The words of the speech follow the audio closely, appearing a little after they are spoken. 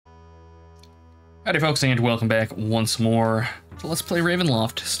Howdy folks, and welcome back once more to Let's Play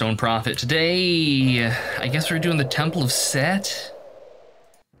Ravenloft, Stone Prophet. Today, I guess we're doing the Temple of Set.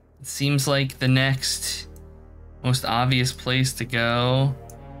 It seems like the next most obvious place to go.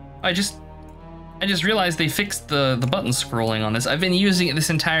 I just realized they fixed the button scrolling on this. I've been using it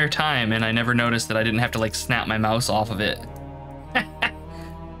this entire time and I never noticed that I didn't have to like snap my mouse off of it.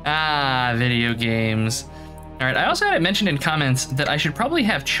 Ah, video games. Alright, I also had it mentioned in comments that I should probably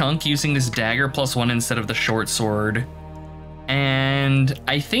have Chunk using this dagger +1 instead of the short sword. And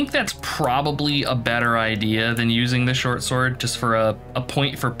I think that's probably a better idea than using the short sword just for a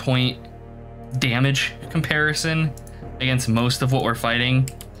point-for-point damage comparison against most of what we're fighting.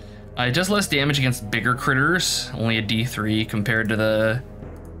 It does less damage against bigger critters, only a D3 compared to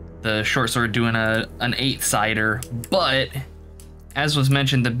the short sword doing an 8-sider, but as was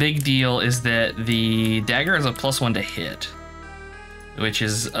mentioned, the big deal is that the dagger is a +1 to hit, which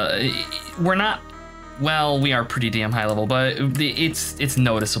is, we're not, well, we are pretty damn high level, but it's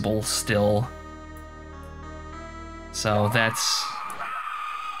noticeable still. So that's,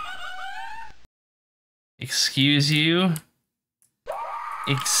 excuse you,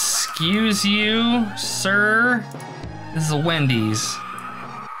 sir, this is a Wendy's.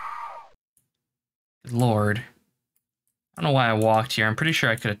 Good Lord. I don't know why I walked here. I'm pretty sure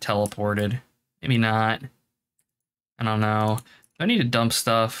I could have teleported. Maybe not. I don't know. Do I need to dump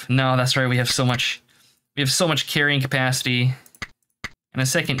stuff? No, that's right. We have so much carrying capacity. And a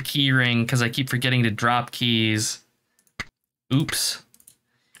second key ring because I keep forgetting to drop keys. Oops.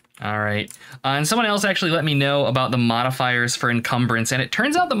 All right. And someone else actually let me know about the modifiers for encumbrance, and it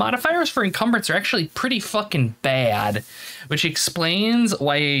turns out the modifiers for encumbrance are actually pretty fucking bad, which explains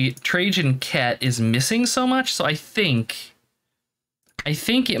why Trajan Ket is missing so much. So I think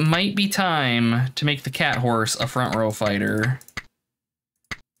it might be time to make the cat horse a front row fighter,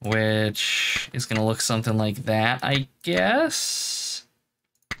 which is gonna look something like that, I guess.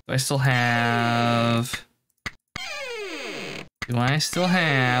 Do I still have?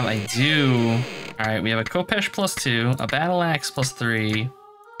 I do. All right, we have a Khopesh +2, a battle axe +3.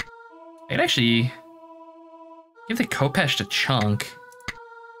 I could actually give the Khopesh to Chunk.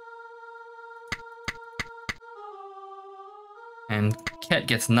 And Ket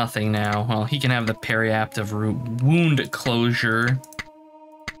gets nothing now. Well, he can have the periaptive wound closure.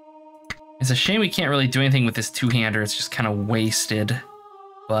 It's a shame we can't really do anything with this two-hander. It's just kind of wasted,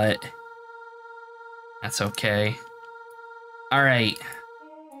 but that's okay. All right,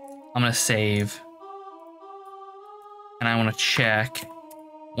 I'm gonna save. And I wanna check,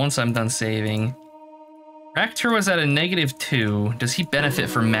 once I'm done saving. Har'Akir was at a -2. Does he benefit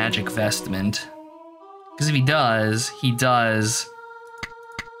from magic vestment? Because if he does, he does.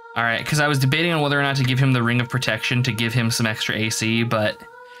 All right, because I was debating on whether or not to give him the Ring of Protection to give him some extra AC, but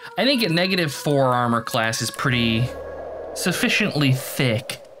I think at -4 armor class is pretty sufficiently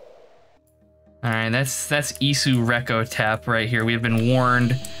thick. All right, that's Isu Rekotep right here. We have been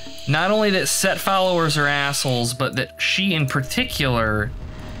warned not only that Set followers are assholes, but that she in particular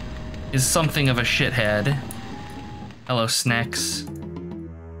is something of a shithead. Hello, Snacks.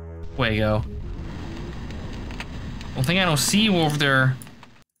 Fuego. Well, I don't see you over there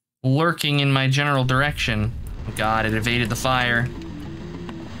lurking in my general direction. Oh God, it evaded the fire.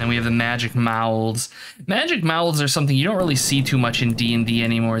 And we have the magic mouths. Magic mouths are something you don't really see too much in D&D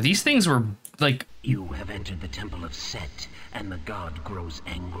anymore. These things were like... You have entered the Temple of Set, and the god grows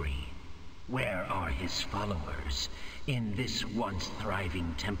angry. Where are his followers? In this once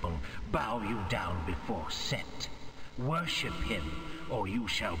thriving temple, bow you down before Set. Worship him, or you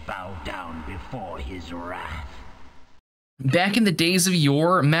shall bow down before his wrath. Back in the days of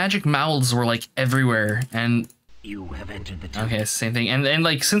yore, magic mouths were like everywhere, and... You have entered the temple. Okay, it's the same thing. And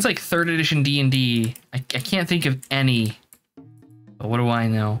like, since like 3rd edition D&D, I can't think of any. But what do I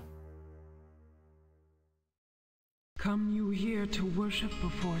know? Come you here to worship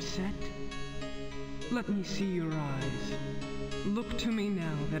before Set? Let me see your eyes. Look to me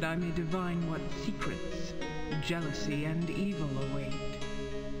now that I may divine what secrets, jealousy, and evil await.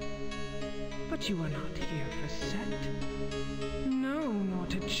 But you are not here for Set. No, nor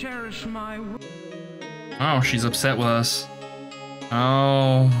to cherish my... Oh, she's upset with us.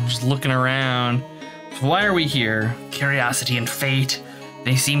 Oh, just looking around. Why are we here? Curiosity and fate.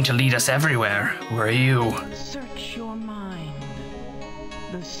 They seem to lead us everywhere. Who are you? Search your mind.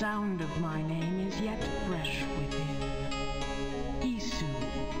 The sound of my name is yet fresh within. Isu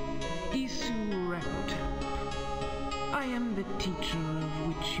Rekotep. I am the teacher of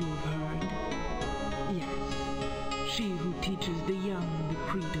which you have heard. Yes, she who teaches the young the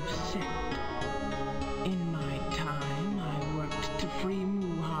creed of Set. In my time, I worked to free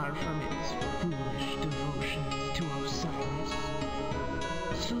Muhar from its foolish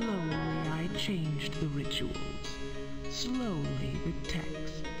changed the rituals, slowly the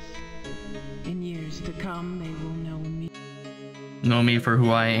texts. In years to come, they will know me. Know me for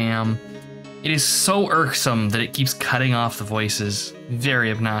who I am. It is so irksome that it keeps cutting off the voices.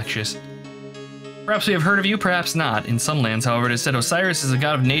 Very obnoxious. Perhaps we have heard of you, perhaps not. In some lands, however, it is said Osiris is a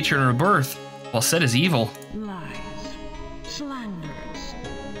god of nature and rebirth, while Set is evil. Lies, slanders,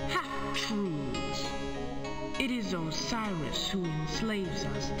 half-truths. It is Osiris who enslaves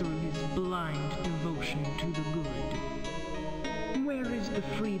us through his blind devotion to the good. Where is the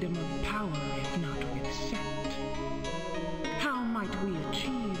freedom of power if not with Set? How might we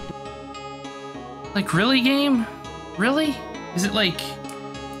achieve the... Like, really, game? Really? Is it like...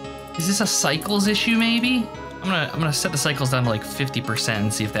 Is this a cycles issue, maybe? I'm gonna set the cycles down to like 50%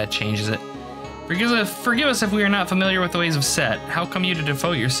 and see if that changes it. Forgive us if we are not familiar with the ways of Set. How come you to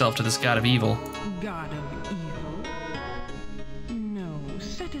devote yourself to this god of evil? God of evil? No,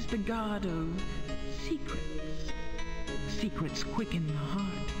 Set is the god of secrets. Secrets quicken the heart.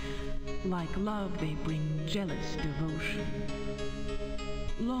 Like love, they bring jealous devotion.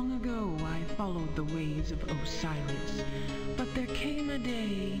 Long ago, I followed the ways of Osiris, but there came a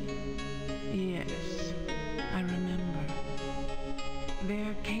day... Yes, I remember.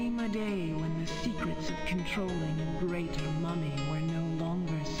 There came a day when the secrets of controlling a greater mummy were no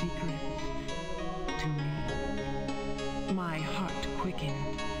longer secrets to me. My heart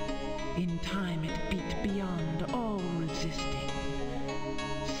quickened. In time it beat beyond all resisting.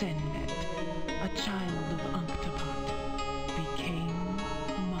 Senmet, a child of Anhktepot, became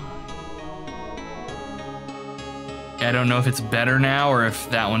mine. I don't know if it's better now or if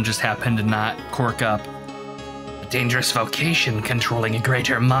that one just happened to not cork up. A dangerous vocation controlling a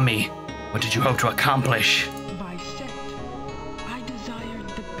greater mummy. What did you hope to accomplish? By Set, I desired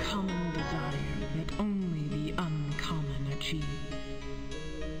the common desire that only the uncommon achieve.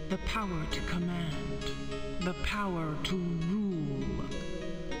 The power to command, the power to rule.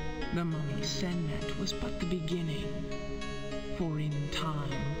 The mummy Senmet was but the beginning, for in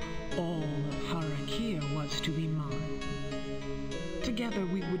time, all of Har'Akir was to be mine. Together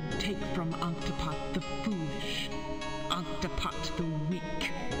we would take from Anhktepot the foolish, Anhktepot the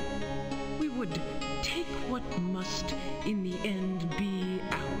weak. We would take what must in the end be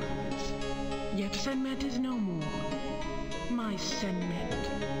ours. Yet Senmet is no more. My Senmet,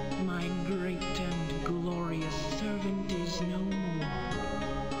 my great and glorious servant is no more.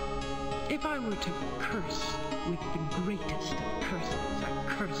 If I were to curse with the greatest of curses, a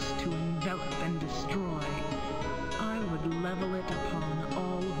curse to envelop and destroy, I would level it upon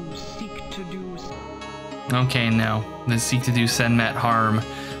all who seek to do... Okay, no. They seek to do Senmet harm.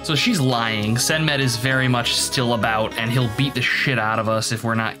 So she's lying. Senmet is very much still about, and he'll beat the shit out of us if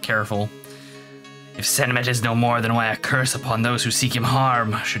we're not careful. If Senmet is no more, then why a curse upon those who seek him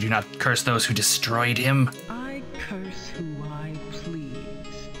harm? Should you not curse those who destroyed him? I curse who I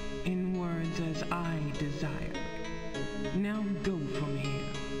please, in words as I desire. Now go from here.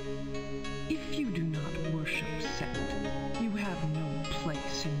 If you do not worship Set, you have no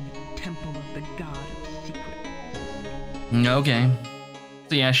place in the temple of the god of secrets. Okay.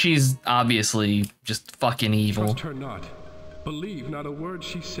 So yeah, she's obviously just fucking evil. Trust her not. Believe not a word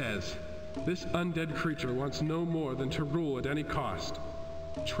she says. This undead creature wants no more than to rule at any cost.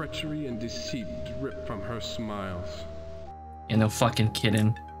 Treachery and deceit drip from her smiles. Yeah, no fucking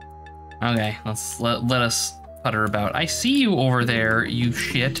kidding. Okay, let us putter about. I see you over there, you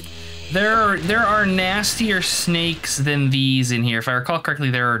shit. There are nastier snakes than these in here. If I recall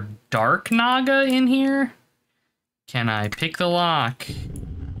correctly, there are dark naga in here. Can I pick the lock?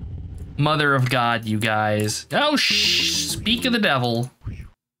 Mother of God, you guys. Oh, speak of the devil.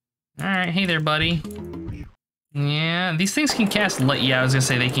 All right, hey there, buddy. Yeah, these things can cast yeah, I was gonna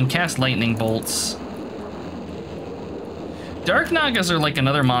say they can cast lightning bolts. Dark Nagas are like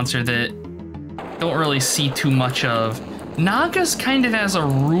another monster that don't really see too much of. Nagas kind of as a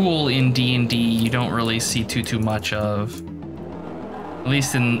rule in D&D you don't really see too much of. At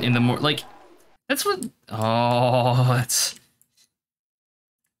least in the more, like, that's what, oh, that's...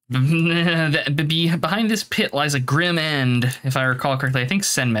 Behind this pit lies a grim end, if I recall correctly. I think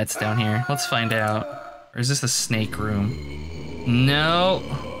Senmet's down here. Let's find out. Or is this the snake room? No.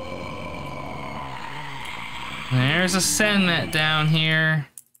 There's a Senmet down here.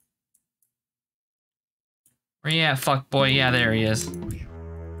 Where you at, fuckboy? Yeah, there he is.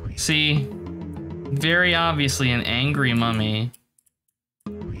 See? Very obviously an angry mummy.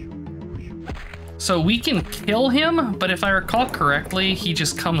 So we can kill him, but if I recall correctly, he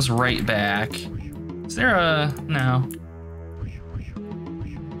just comes right back. Is there a... no.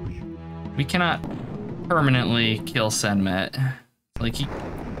 We cannot permanently kill Senmet. Like, he...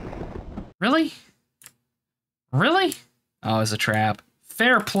 Really? Really? Oh, it's a trap.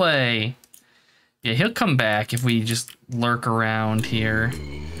 Fair play. Yeah, he'll come back if we just lurk around here.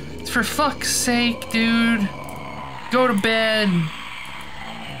 For fuck's sake, dude. Go to bed.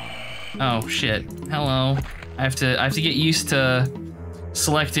 Oh shit. Hello. I have to get used to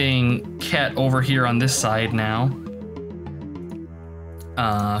selecting Ket over here on this side now.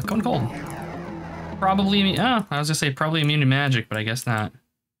 Going cold. Probably, oh, I was gonna say probably immune to magic, but I guess not.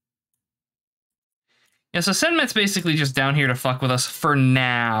 Yeah, so Senmet's basically just down here to fuck with us for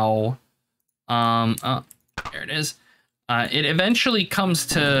now. There it is. It eventually comes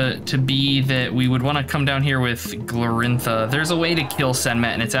to be that we would want to come down here with Glorintha. There's a way to kill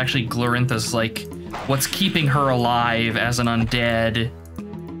Senmet, and it's actually Glorintha's, like, what's keeping her alive as an undead.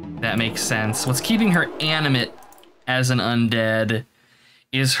 That makes sense. What's keeping her animate as an undead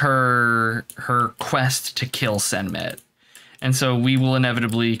is her quest to kill Senmet. And so we will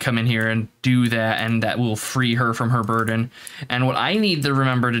inevitably come in here and do that, and that will free her from her burden. And what I need to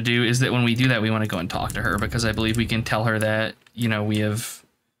remember to do is that when we do that, we want to go and talk to her, because I believe we can tell her that, you know, we have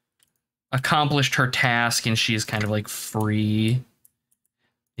accomplished her task and she is kind of like free.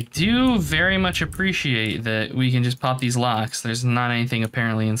 I do very much appreciate that we can just pop these locks. There's not anything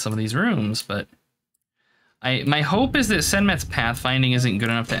apparently in some of these rooms, but my hope is that Senmet's pathfinding isn't good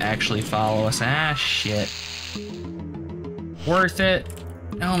enough to actually follow us. Ah, shit. Worth it.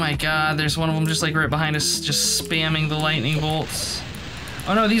 Oh my god, there's one of them just like right behind us, just spamming the lightning bolts.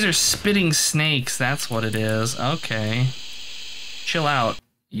 Oh no, these are spitting snakes, that's what it is. Okay. Chill out,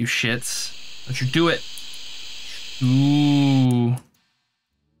 you shits. Don't you do it. Ooh.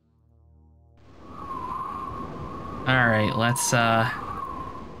 Alright, let's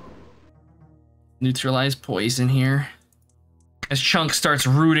neutralize poison here. As Chunk starts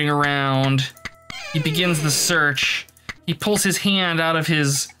rooting around, he begins the search. He pulls his hand out of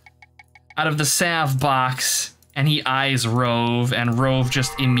the salve box, and he eyes Rove, and Rove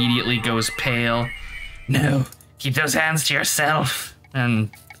just immediately goes pale. No, keep those hands to yourself.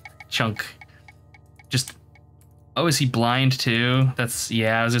 And Chunk just, oh, is he blind too? That's,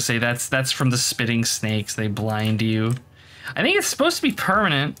 yeah, I was gonna say that's from the spitting snakes. They blind you. I think it's supposed to be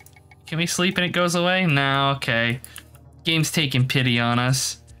permanent. Can we sleep and it goes away? No, okay. Game's taking pity on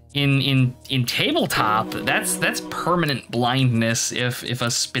us. In tabletop, that's permanent blindness if a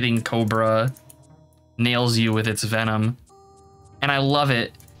spitting cobra nails you with its venom. And I love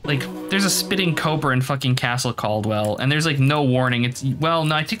it. Like, there's a spitting cobra in fucking Castle Caldwell, and there's like no warning. It's, well,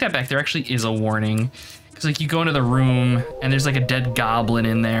 no, I take that back. There actually is a warning. Because like you go into the room and there's like a dead goblin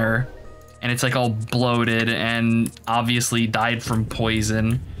in there, and it's like all bloated and obviously died from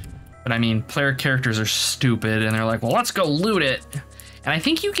poison. But I mean, player characters are stupid and they're like, well, let's go loot it. And I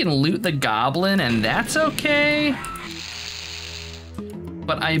think you can loot the goblin, and that's okay.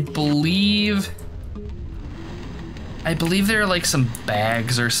 But I believe there are like some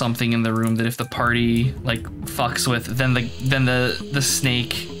bags or something in the room that if the party like fucks with, then the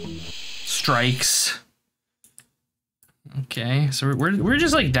snake strikes. Okay, so we're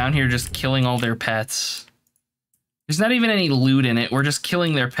just like down here just killing all their pets. There's not even any loot in it. We're just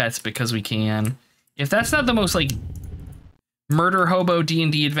killing their pets because we can. If that's not the most like murder hobo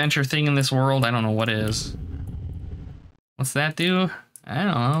D&D adventure thing in this world, I don't know what is. What's that do? I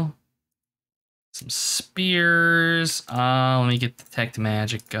don't know. Some spears. Let me get detect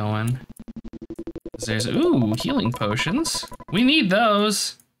magic going. There's, ooh, healing potions. We need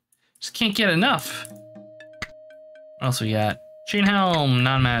those. Just can't get enough. What else we got? Chain helm,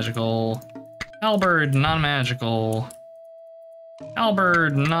 non-magical. Halberd, non-magical.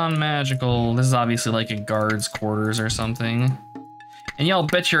 Halberd, non-magical. This is obviously like a guard's quarters or something. And y'all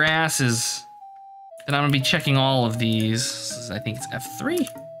bet your asses that I'm gonna be checking all of these. I think it's F3.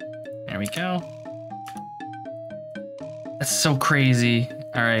 There we go. That's so crazy.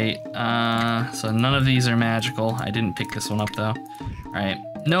 All right, so none of these are magical. I didn't pick this one up though. All right,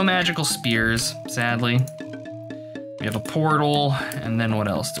 no magical spears, sadly. We have a portal, and then what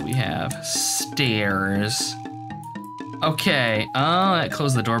else do we have? Stairs. Okay, that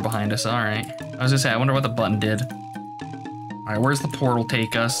closed the door behind us, all right. I was gonna say, I wonder what the button did. All right, where's the portal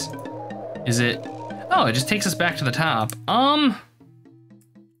take us? Is it, oh, it just takes us back to the top. I'm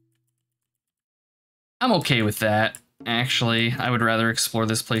okay with that, actually. I would rather explore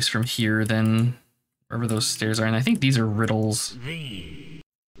this place from here than wherever those stairs are, and I think these are riddles.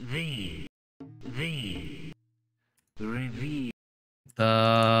 Reveal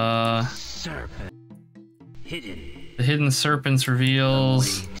The serpent hidden. The hidden serpents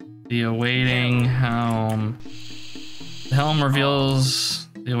reveals the awaiting helm. The helm reveals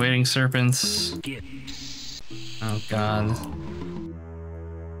the awaiting serpents. Gifts. Oh god.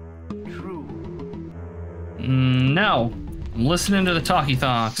 True No. I'm listening to the talkie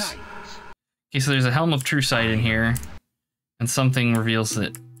talks. Okay, so there's a Helm of True Sight in here. And something reveals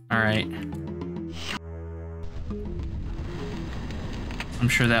it. Alright. I'm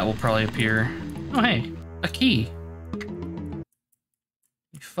sure that will probably appear. Oh, hey. A key.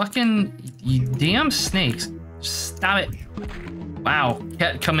 You damn snakes. Stop it. Wow.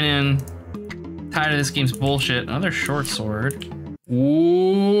 Cat coming in. Tired of this game's bullshit. Another short sword.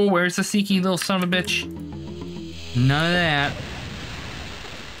 Ooh, where's the sneaky little son of a bitch? None of that.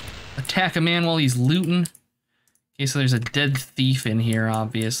 Attack a man while he's looting. Okay, so there's a dead thief in here,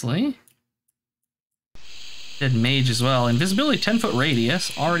 obviously. Dead mage as well. Invisibility 10-foot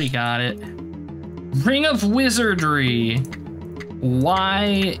radius. Already got it. Ring of Wizardry.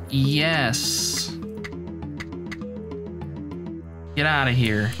 Why, yes. Get out of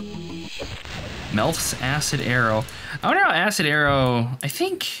here. Melts Acid Arrow. I wonder how Acid Arrow... I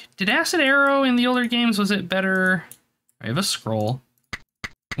think... Did Acid Arrow in the older games, was it better? I have a scroll.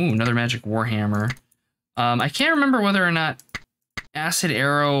 Ooh, another magic warhammer. I can't remember whether or not Acid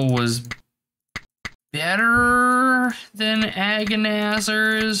Arrow was better than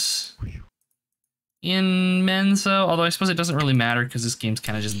Agonazer's in Menzo, although I suppose it doesn't really matter because this game's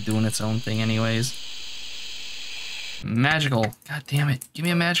kind of just doing its own thing anyways. Magical. God damn it. Give me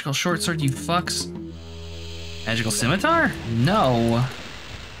a magical short sword, you fucks. Magical scimitar? No.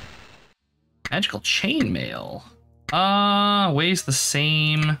 Magical chainmail. Weighs the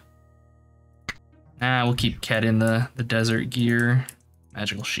same. Nah, we'll keep Ket in the desert gear.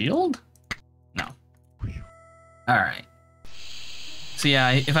 Magical shield? No. Alright. So yeah,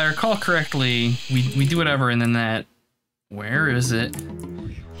 if I recall correctly, we do whatever and then that... Where is it?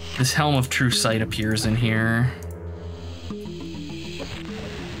 This Helm of True Sight appears in here.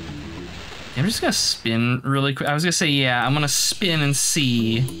 I'm just gonna spin really quick. I was gonna say, yeah, I'm gonna spin and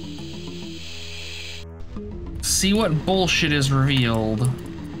see. See what bullshit is revealed.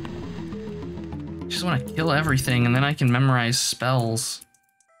 Just wanna kill everything and then I can memorize spells.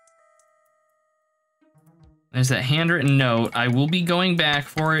 There's that handwritten note. I will be going back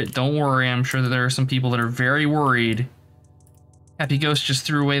for it. Don't worry, I'm sure that there are some people that are very worried. Happy Ghost just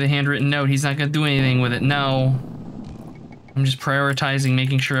threw away the handwritten note. He's not gonna do anything with it. No. I'm just prioritizing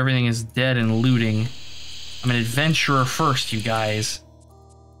making sure everything is dead and looting. I'm an adventurer first, you guys.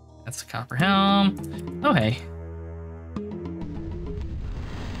 That's the copper helm. Oh, hey.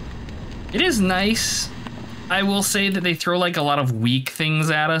 It is nice. I will say that they throw like a lot of weak things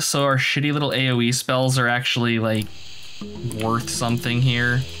at us, so our shitty little AoE spells are actually like worth something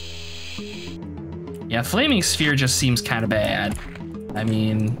here. Yeah, Flaming Sphere just seems kind of bad. I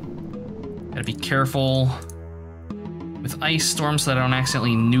mean, gotta be careful with Ice Storm so that I don't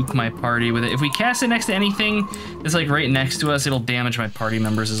accidentally nuke my party with it. If we cast it next to anything that's like right next to us, it'll damage my party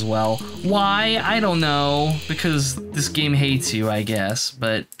members as well. Why? I don't know. Because this game hates you, I guess,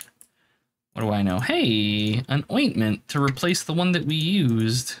 but what do I know? Hey, an ointment to replace the one that we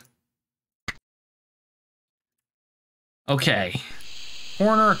used. Okay.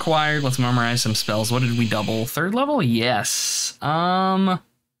 Corner acquired. Let's memorize some spells. What did we double? Third level? Yes. All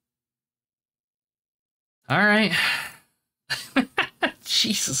right.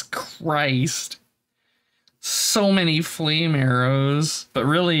 Jesus Christ. So many flame arrows, but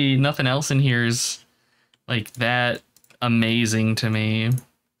really nothing else in here is like that amazing to me.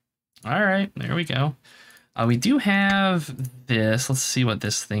 All right, there we go. We do have this. Let's see what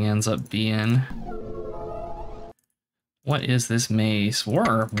this thing ends up being. What is this mace?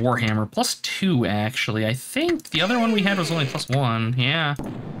 Warhammer, +2 actually. I think the other one we had was only +1, yeah.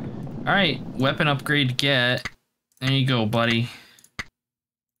 All right, weapon upgrade to get. There you go, buddy.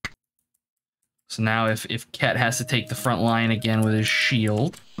 So now if Ket has to take the front line again with his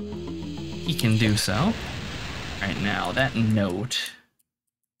shield, he can do so. All right, now that note.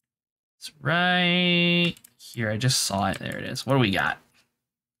 It's right here. I just saw it. There it is. What do we got?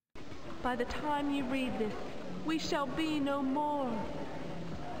 By the time you read this, we shall be no more.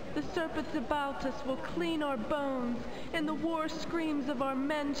 The serpents about us will clean our bones, and the war screams of our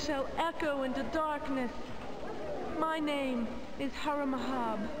men shall echo into darkness. My name is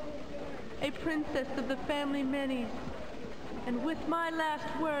Har'Akir, a princess of the family Menes, and with my last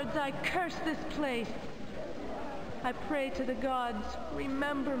words I curse this place. I pray to the gods,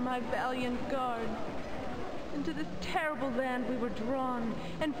 remember my valiant guard. Into this terrible land we were drawn,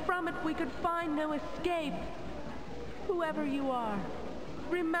 and from it we could find no escape. Whoever you are,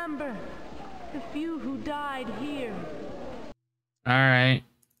 remember the few who died here. All right.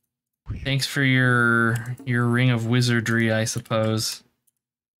 Thanks for your ring of wizardry, I suppose.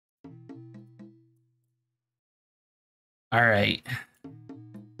 All right.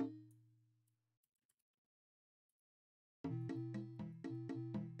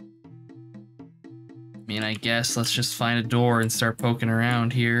 I guess let's just find a door and start poking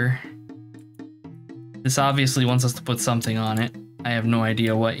around here. This obviously wants us to put something on it. I have no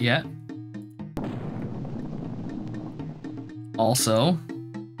idea what yet. Also,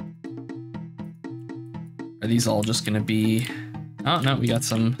 are these all just gonna be... Oh, no, we got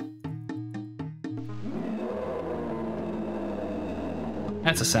some...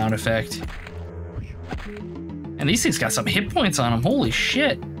 That's a sound effect. And these things got some hit points on them. Holy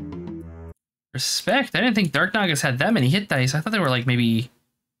shit. Respect. I didn't think Dark Nagas had that many hit dice. I thought they were like maybe...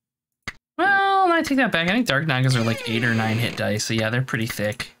 Well, I take that back. I think Dark Nagas are like 8 or 9 hit dice. So yeah, they're pretty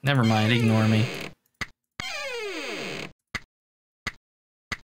thick. Never mind. Ignore me.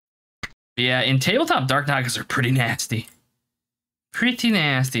 But yeah, in tabletop, Dark Nagas are pretty nasty. Pretty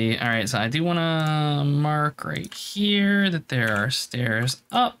nasty. All right, so I do want to mark right here that there are stairs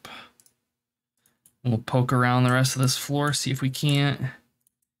up. We'll poke around the rest of this floor, see if we can't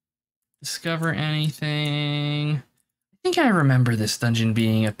discover anything. I think I remember this dungeon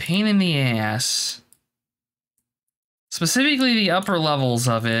being a pain in the ass. Specifically the upper levels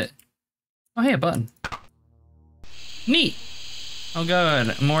of it. Oh, hey, a button. Neat. Oh,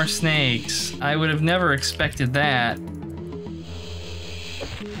 good. More snakes. I would have never expected that.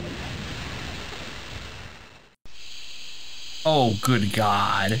 Oh, good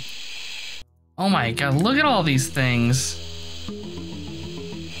God. Oh my God, look at all these things.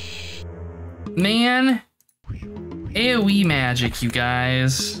 Man. AoE magic, you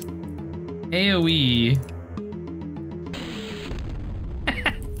guys. AoE.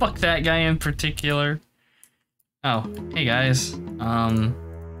 Fuck that guy in particular. Oh, hey guys.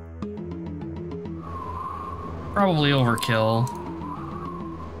 Probably overkill.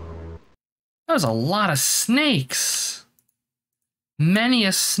 That was a lot of snakes. Many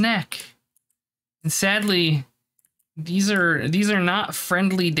a snack. And sadly, these are not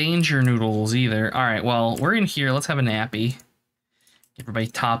friendly danger noodles either. All right, well, we're in here. Let's have a nappy. Get everybody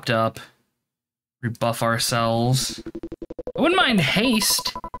topped up. Rebuff ourselves. I wouldn't mind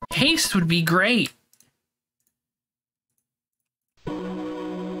haste. Haste would be great.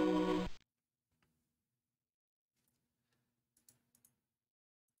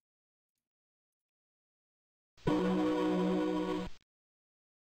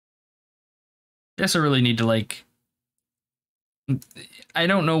 Guess I really need to, like... I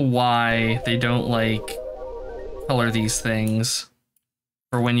don't know why they don't, like, color these things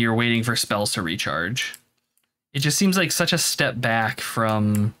for when you're waiting for spells to recharge. It just seems like such a step back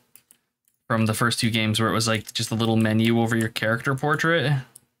from the first 2 games where it was, like, just a little menu over your character portrait.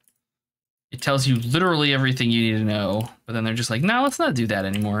 It tells you literally everything you need to know, but then they're just like, no, let's not do that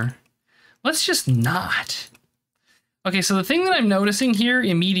anymore. Let's just not. Okay, so the thing that I'm noticing here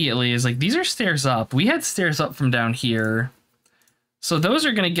immediately is, like, these are stairs up. We had stairs up from down here. So those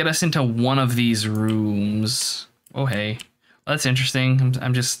are going to get us into one of these rooms. Oh, hey. Well, that's interesting.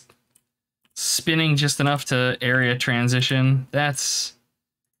 I'm just spinning just enough to area transition. That's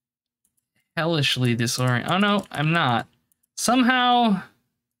hellishly disorienting. Oh, no, I'm not. Somehow,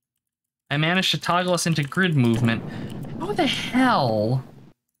 I managed to toggle us into grid movement. How the hell?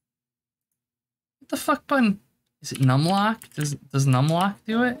 What the fuck button? Is it numlock? Does numlock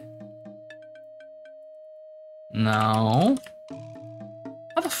do it? No.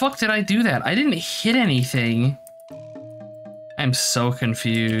 How the fuck did I do that? I didn't hit anything. I'm so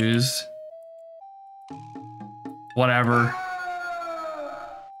confused. Whatever.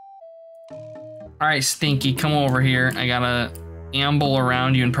 Alright, Stinky, come over here. I gotta amble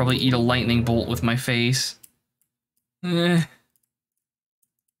around you and probably eat a lightning bolt with my face. God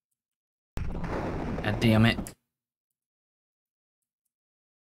damn it.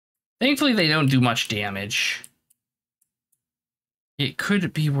 Thankfully, they don't do much damage. It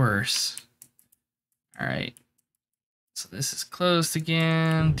could be worse. All right. So this is closed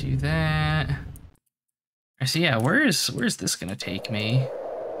again. Do that. I see. Yeah, where's this gonna take me?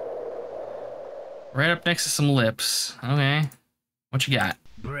 Right up next to some lips. Okay. What you got?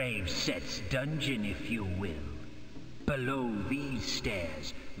 Brave Set's dungeon, if you will. Below these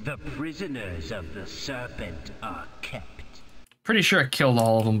stairs, the prisoners of the serpent are kept. Pretty sure I killed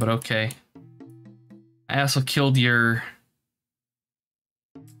all of them, but okay. I also killed your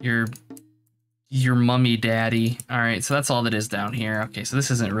mummy daddy. All right, so that's all that is down here. Okay, so this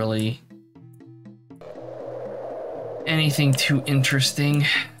isn't really anything too interesting.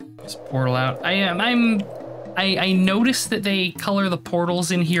 Just portal out. I noticed that they color the portals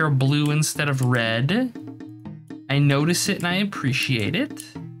in here blue instead of red. I notice it and I appreciate it.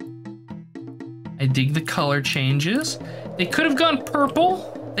 I dig the color changes. They could have gone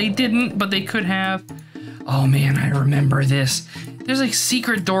purple. They didn't, but they could have. Oh man, I remember this. There's like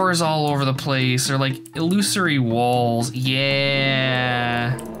secret doors all over the place, or like illusory walls.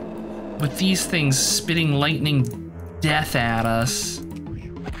 Yeah. With these things spitting lightning death at us.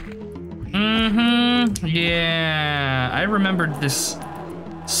 Mm-hmm. Yeah. I remembered this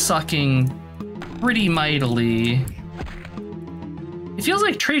sucking pretty mightily. It feels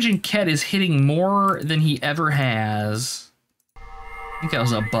like Trajan Ket is hitting more than he ever has. I think that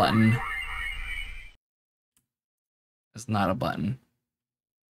was a button. That's not a button.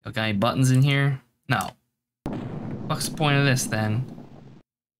 Got any buttons in here? No. What's the point of this then?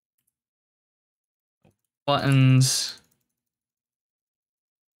 Buttons.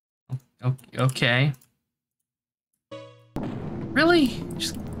 Okay. Really?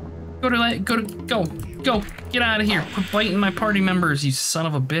 Just go, get out of here. Quit biting my party members, you son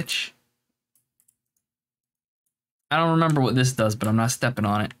of a bitch. I don't remember what this does, but I'm not stepping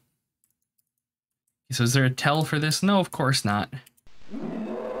on it. So is there a tell for this? No, of course not.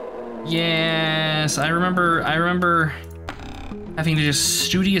 Yes, I remember having to just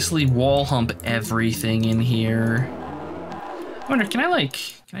studiously wall hump everything in here. I wonder, can I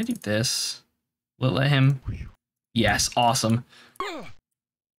do this? Will it let him? Yes, awesome.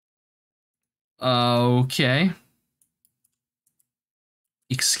 Okay.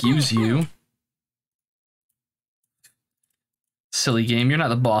 Excuse you. Silly game, you're not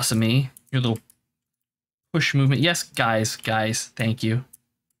the boss of me. Your little push movement. Yes, guys, thank you.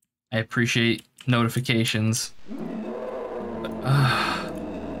 I appreciate notifications.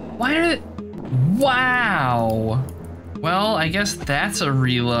 Why are they... Wow! Well, I guess that's a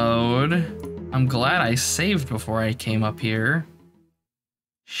reload. I'm glad I saved before I came up here.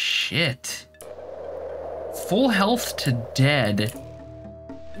 Shit. Full health to dead.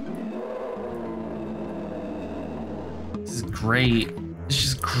 This is great. This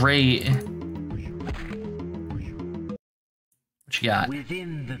is great. What you got?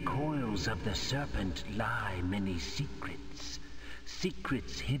 Within the coils of the serpent lie many secrets.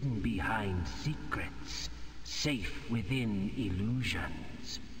 Secrets hidden behind secrets. Safe within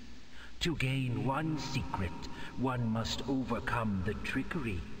illusions. To gain one secret, one must overcome the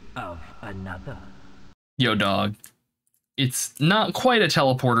trickery of another. Yo, dog. It's not quite a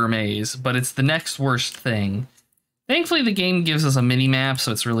teleporter maze, but it's the next worst thing. Thankfully, the game gives us a mini-map,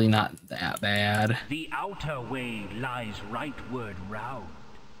 so it's really not that bad. The outer way lies rightward round.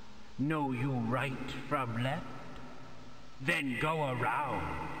 Know you right from left? Then go around.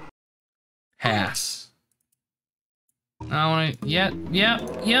 Pass. I wanna... Yep.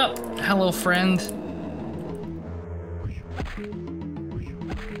 Hello, friend.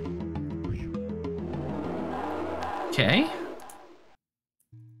 Okay.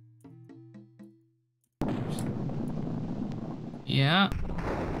 Yeah.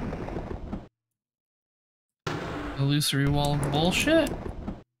 Illusory wall of bullshit?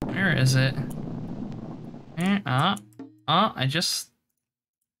 Where is it? I just...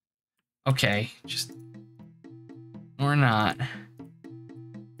 Okay, just... Or not.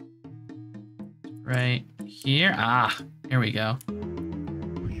 Right here? Ah, here we go.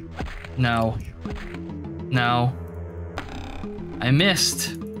 No. No. I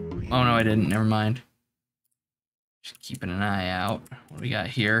missed. Oh no, I didn't, never mind. Just keeping an eye out. What do we got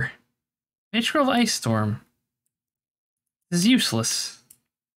here? Mage Grove Ice Storm. This is useless.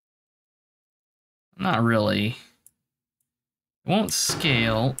 Not really. It won't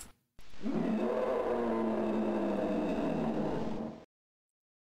scale.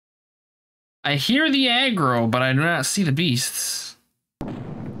 I hear the aggro, but I do not see the beasts.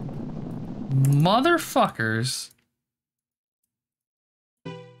 Motherfuckers.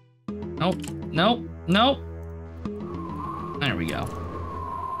 Nope. There we go.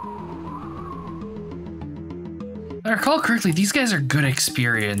 If I recall correctly, these guys are good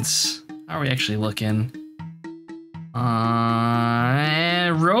experience. How are we actually looking?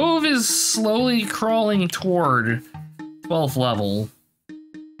 Rove is slowly crawling toward 12th level,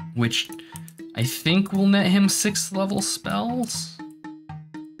 which I think will net him 6th level spells.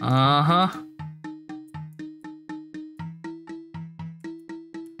 Oh,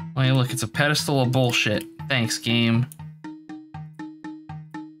 hey, look, it's a pedestal of bullshit. Thanks, game.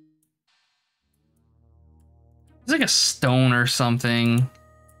 It's like a stone or something.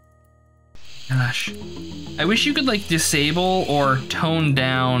 Gosh. I wish you could, like, disable or tone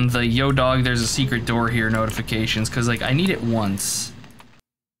down the yo dog, there's a secret door here notifications, because, like, I need it once.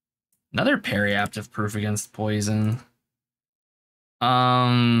 Another periaptive proof against poison.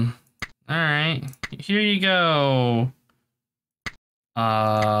 Alright. Here you go.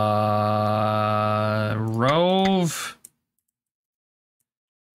 Rove.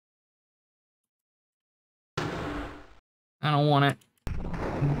 I don't don't want it.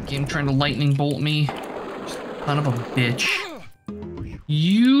 Game trying to lightning bolt me. Son of a bitch.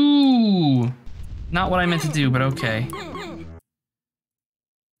 You! Not what I meant to do, but okay.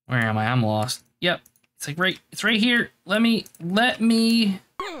 Where am I? I'm lost. Yep. It's like it's right here. Let me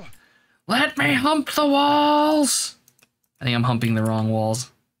hump the walls! I think I'm humping the wrong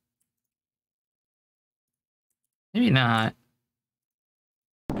walls. Maybe not.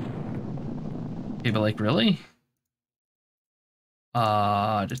 Okay, but like, really?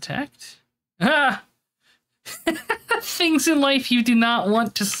 Detect? Ah! Things in life you do not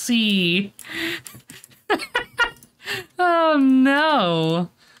want to see. Oh no.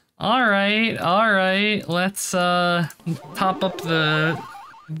 Alright. Let's pop up the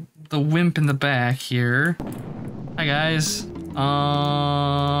wimp in the back here. Hi guys.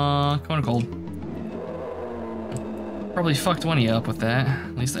 Going cold. Probably fucked one of you up with that.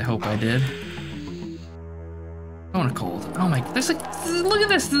 At least I hope I did. Going cold. Oh my, there's like, look at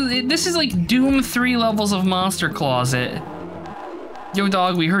this. This is like Doom 3 levels of Monster Closet. Yo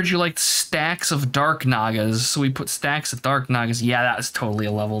dog, we heard you liked stacks of Dark Nagas, so we put stacks of Dark Nagas. Yeah, that was totally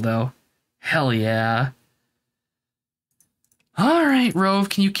a level though. Hell yeah. Alright, Rove,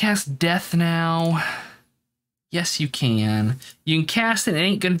 can you cast Death now? Yes, you can. You can cast it, it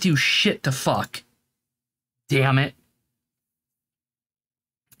ain't gonna do shit to fuck. Damn it.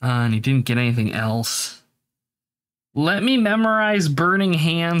 And he didn't get anything else. Let me memorize Burning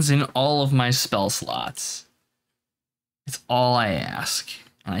Hands in all of my spell slots. It's all I ask.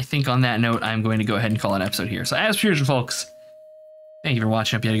 And I think on that note, I'm going to go ahead and call an episode here. So as per usual, folks, thank you for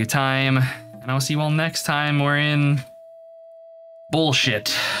watching. Hope you had a good time. And I'll see you all next time. We're in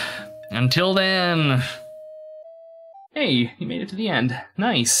bullshit. Until then. Hey, you made it to the end.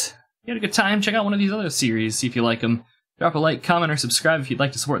 Nice. You had a good time. Check out one of these other series, see if you like them. Drop a like, comment, or subscribe if you'd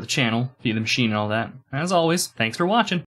like to support the channel, feed the machine and all that. As always, thanks for watching.